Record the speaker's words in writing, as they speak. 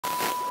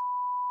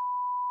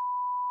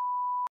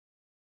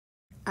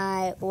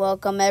Hi,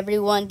 welcome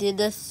everyone to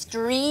the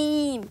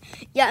stream.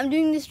 Yeah, I'm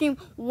doing the stream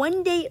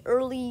one day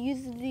early.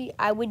 Usually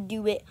I would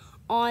do it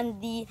on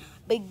the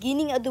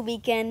beginning of the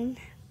weekend,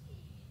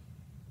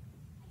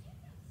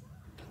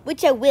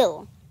 which I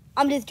will.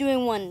 I'm just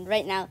doing one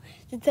right now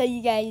to tell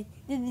you guys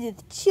this is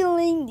just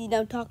chilling.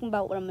 I'm talking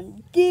about what I'm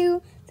going to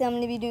do. So I'm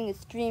going to be doing a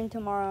stream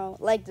tomorrow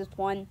like this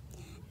one.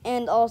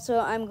 And also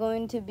I'm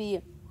going to be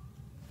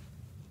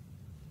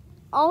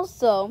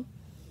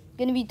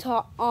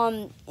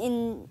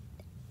in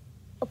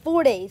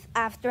 4 days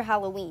after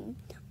Halloween,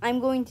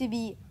 I'm going to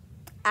be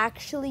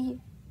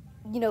actually,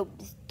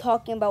 just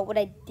talking about what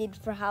I did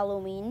for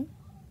Halloween.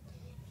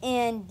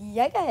 And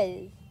yeah,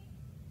 guys,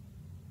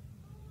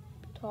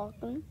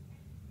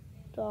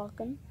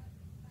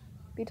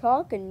 be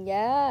talking,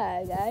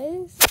 yeah,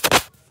 guys.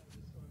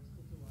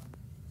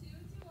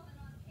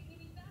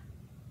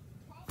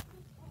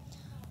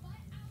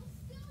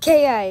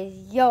 Okay, guys,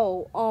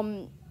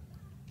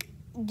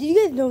 did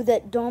you guys know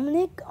that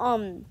Dominic,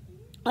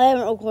 I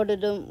haven't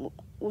recorded him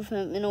with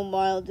him in a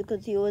while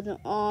because he wasn't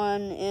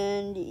on,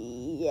 and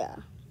yeah.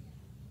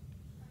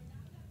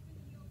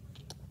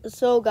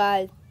 So,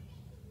 guys,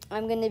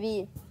 I'm gonna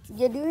be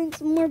doing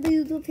some more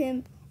videos with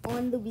him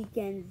on the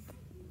weekends.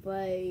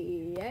 But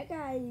yeah,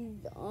 guys,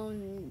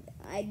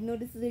 I know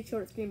this is a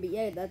short stream, but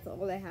yeah, that's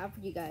all I have for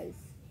you guys.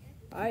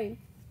 Bye.